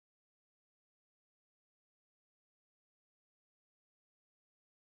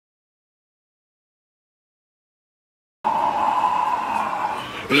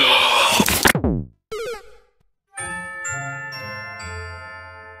Oh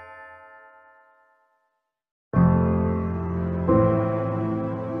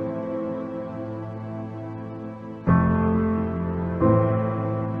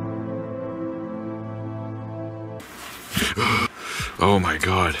my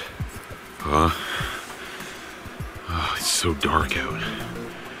god. Oh, it's so dark out.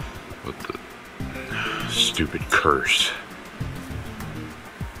 What the stupid curse.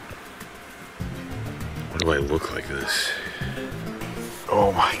 Why do I look like this?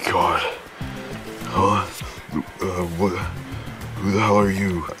 Oh my god. Who the hell are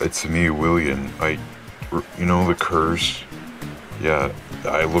you? It's me, Willion. You know the curse? Yeah,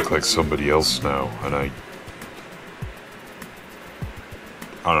 I look like somebody else now, and I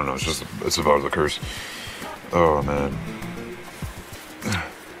don't know, it's about the curse. Oh man.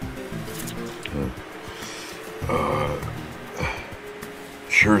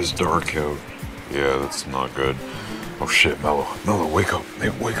 Sure is dark out. Yeah, that's not good. Oh shit, Mellow. Mellow, wake up. Hey,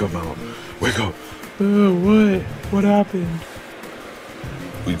 wake up, Mellow. Wake up. What? What happened?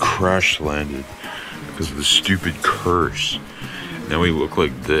 We crash landed because of the stupid curse. Now we look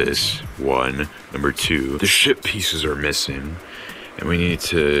like this. One. Number two, the ship pieces are missing. And we need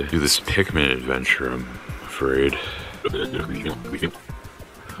to do this Pikmin adventure, I'm afraid.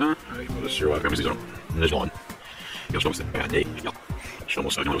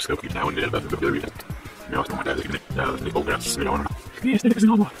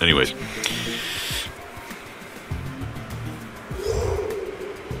 Anyways.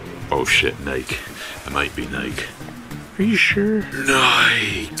 Oh shit, Nike. It might be Nike. Are you sure?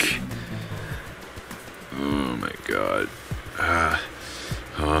 Nike! Oh my god.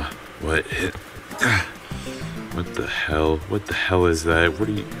 What? What the hell? What the hell is that?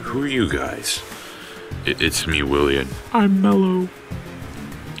 Who are you guys? It's me, Willion. I'm Mellow.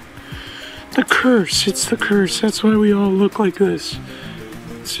 The curse, it's the curse. That's why we all look like this.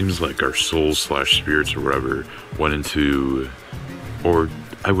 It seems like our souls / spirits or whatever went into, or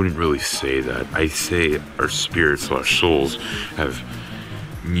I wouldn't really say that. I say our spirits / souls have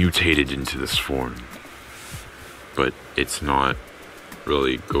mutated into this form. But it's not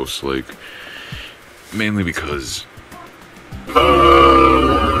really ghost-like, mainly because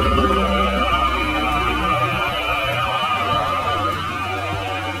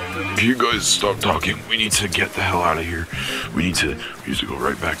if you guys stop talking, we need to get the hell out of here. We need to go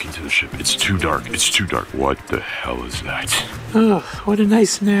right back into the ship. It's too dark. It's too dark. What the hell is that? Ugh, what a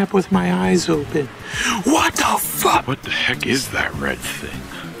nice nap with my eyes open. What the fuck? What the heck is that red thing?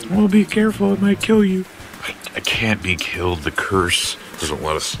 Well, be careful, it might kill you. I can't be killed. The curse doesn't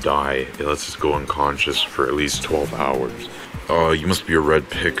let us die. It lets us go unconscious for at least 12 hours. Oh, you must be a red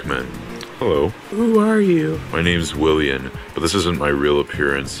Pikmin. Hello. Who are you? My name's Willion, but this isn't my real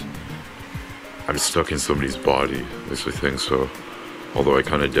appearance. I'm stuck in somebody's body. At least I think so. Although I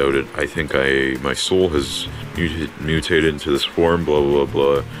kind of doubt it. I think my soul has mutated into this form, blah, blah,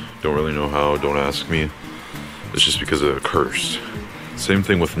 blah. Don't really know how. Don't ask me. It's just because of the curse. Same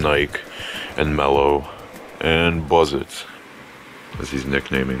thing with Nike and Mellow and Buzzit, as he's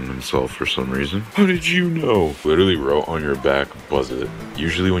nicknaming himself for some reason. How did you know? Literally wrote on your back, Buzzit.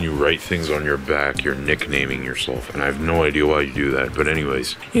 Usually when you write things on your back, you're nicknaming yourself, and I have no idea why you do that, but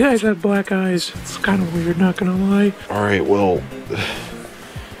anyways. You guys have black eyes. It's kind of weird, not gonna lie. Alright, well,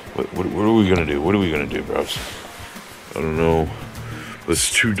 what are we gonna do? What are we gonna do, bros? I don't know. It's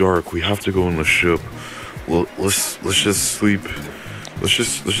too dark. We have to go in the ship. Well, let's just sleep. Let's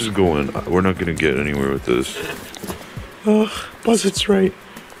just go in. We're not gonna get anywhere with this. Ugh, Buzzit's right.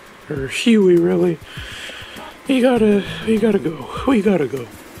 Or Huey, really. We gotta go. We gotta go.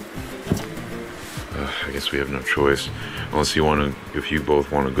 I guess we have no choice. Unless if you both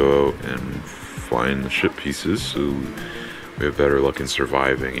wanna go out and find the ship pieces, so we have better luck in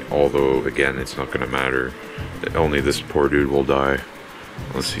surviving. Although, again, it's not gonna matter. Only this poor dude will die.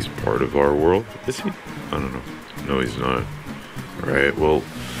 Unless he's part of our world. Is he? I don't know. No, he's not. Alright, well,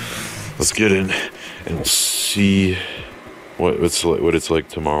 let's get in and see what it's like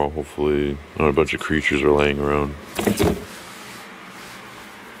tomorrow. Hopefully not a bunch of creatures are laying around.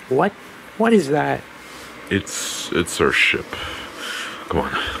 What? What is that? It's our ship. Come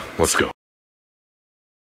on, let's go.